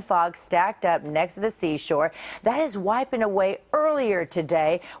and fog stacked up next to the seashore. That is wiping away earlier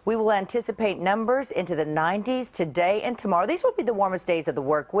today. We will anticipate numbers into the 90s today and tomorrow. These will be the warmest days of the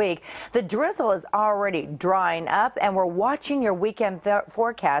work week. The drizzle is already drying up, and we're watching your weekend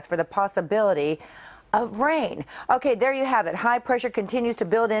forecast for the possibility of rain. Okay, there you have it. High pressure continues to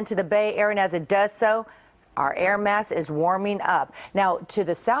build into the Bay Area, and as it does so, our air mass is warming up. Now, to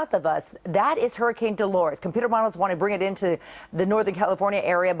the south of us, that is Hurricane Dolores. Computer models want to bring it into the Northern California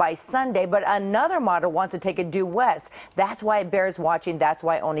area by Sunday, but another model wants to take it due west. That's why it bears watching. That's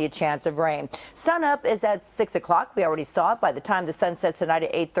why only a chance of rain. Sun up is at 6 o'clock. We already saw it by the time the sun sets tonight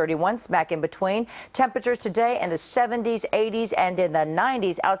at 8:31, smack in between. Temperatures today in the 70s, 80s, and in the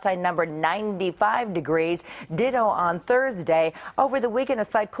 90s. Outside number 95 degrees. Ditto on Thursday. Over the weekend, a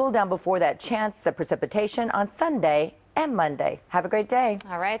slight cool down before that chance of precipitation on Sunday and Monday. Have a great day.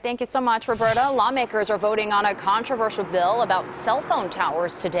 All right. Thank you so much, Roberta. Lawmakers are voting on a controversial bill about cell phone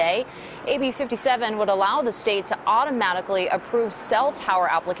towers today. AB 57 would allow the state to automatically approve cell tower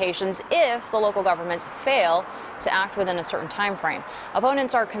applications if the local governments fail to act within a certain time frame.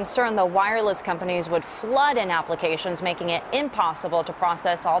 Opponents are concerned the wireless companies would flood in applications, making it impossible to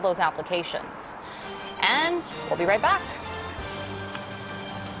process all those applications. And we'll be right back.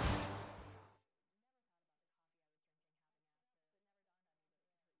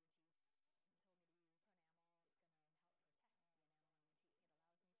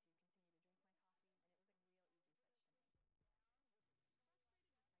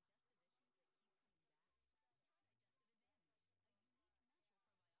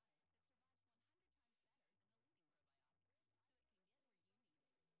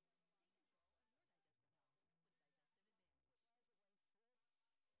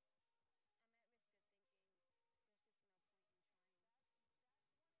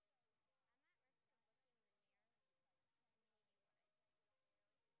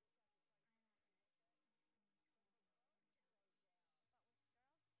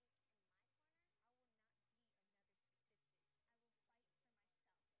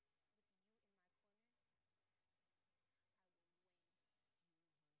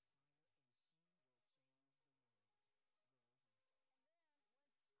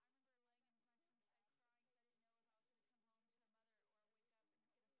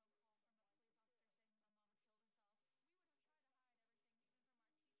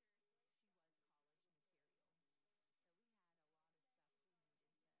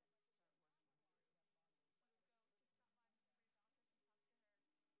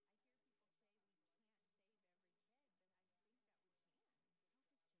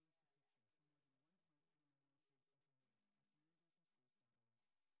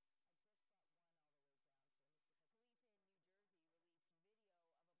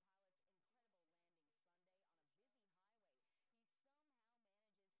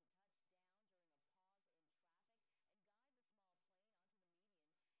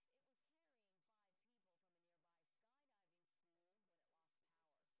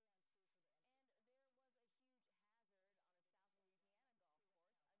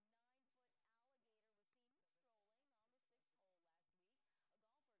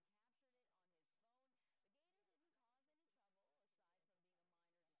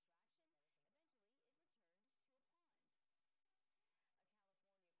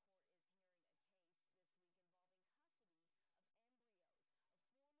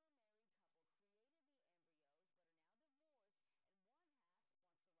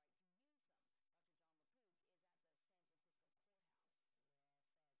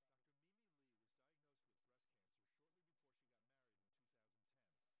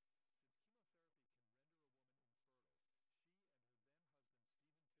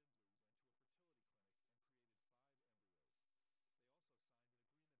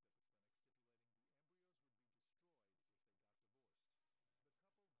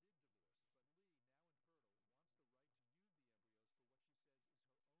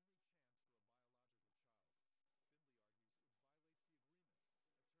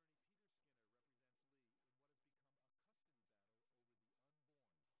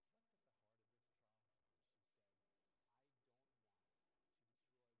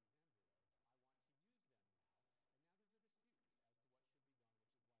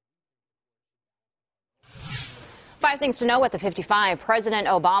 5 things to know at the 55. President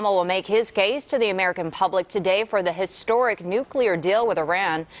Obama will make his case to the American public today for the historic nuclear deal with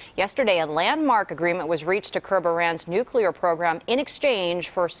Iran. Yesterday, a landmark agreement was reached to curb Iran's nuclear program in exchange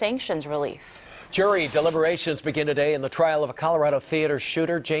for sanctions relief. Jury deliberations begin today in the trial of a Colorado theater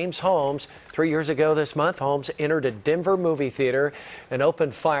shooter, James Holmes. 3 years ago this month, Holmes entered a Denver movie theater and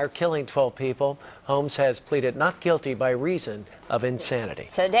opened fire, killing 12 people. Holmes has pleaded not guilty by reason of insanity.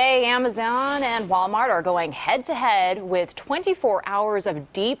 Today, Amazon and Walmart are going head-to-head with 24 hours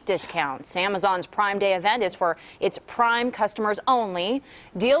of deep discounts. Amazon's Prime Day event is for its Prime customers only.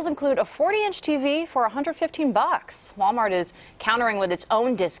 Deals include a 40-inch TV for $115. Walmart is countering with its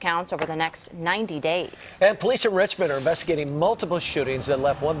own discounts over the next 90 days. And police in Richmond are investigating multiple shootings that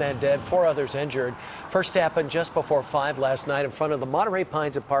left one man dead, 4 others injured. First happened just before 5 last night in front of the Monterey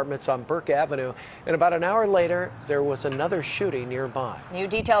Pines apartments on Burke Avenue. And about an hour later, there was another shooting nearby. New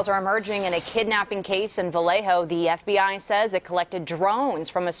details are emerging in a kidnapping case in Vallejo. The FBI says it collected drones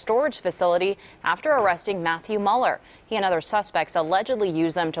from a storage facility after arresting Matthew Muller. He and other suspects allegedly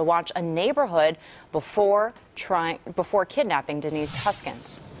used them to watch a neighborhood before kidnapping Denise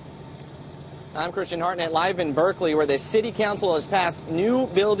Huskins. I'm Christian Hartnett, live in Berkeley, where the City Council has passed new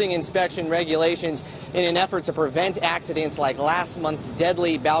building inspection regulations in an effort to prevent accidents like last month's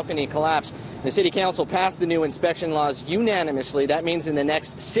deadly balcony collapse. The City Council passed the new inspection laws unanimously. That means in the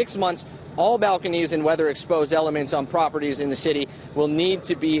next 6 months, all balconies and weather-exposed elements on properties in the city will need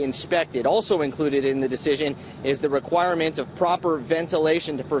to be inspected. Also included in the decision is the requirement of proper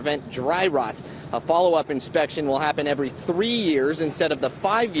ventilation to prevent dry rot. A follow-up inspection will happen every 3 years instead of the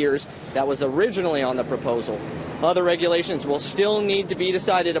 5 years that was originally on the proposal. Other regulations will still need to be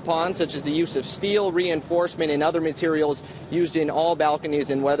decided upon, such as the use of steel reinforcement and other materials used in all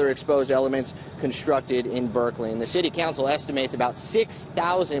balconies and weather-exposed elements constructed in Berkeley. And the City Council estimates about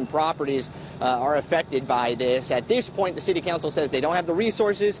 6,000 properties are affected by this. At this point, the City Council says they don't have the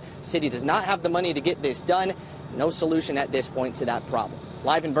resources. The city does not have the money to get this done. No solution at this point to that problem.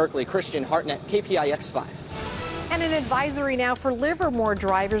 Live in Berkeley, Christian Hartnett, KPIX 5. And an advisory now for Livermore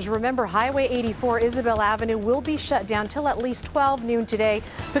drivers. Remember, Highway 84 Isabel Avenue will be shut down till at least 12 noon today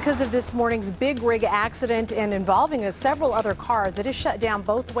because of this morning's big rig accident and involving several other cars. It is shut down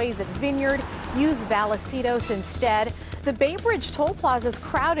both ways at Vineyard. Use Valicitos instead. The Bay Bridge toll plaza is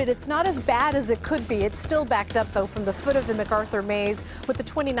crowded. It's not as bad as it could be. It's still backed up, though, from the foot of the MacArthur Maze with a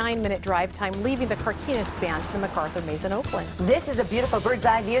 29-minute drive time, leaving the Carquinez span to the MacArthur Maze in Oakland. This is a beautiful bird's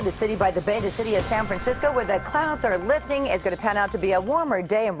eye view of the city by the bay, the city of San Francisco, where the clouds are lifting. It's going to pan out to be a warmer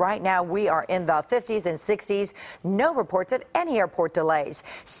day, and right now we are in the 50s and 60s. No reports of any airport delays.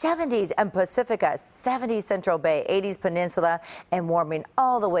 70s in Pacifica, 70s Central Bay, 80s Peninsula, and warming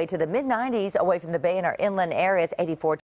all the way to the mid-90s away from the bay in our inland areas, 84.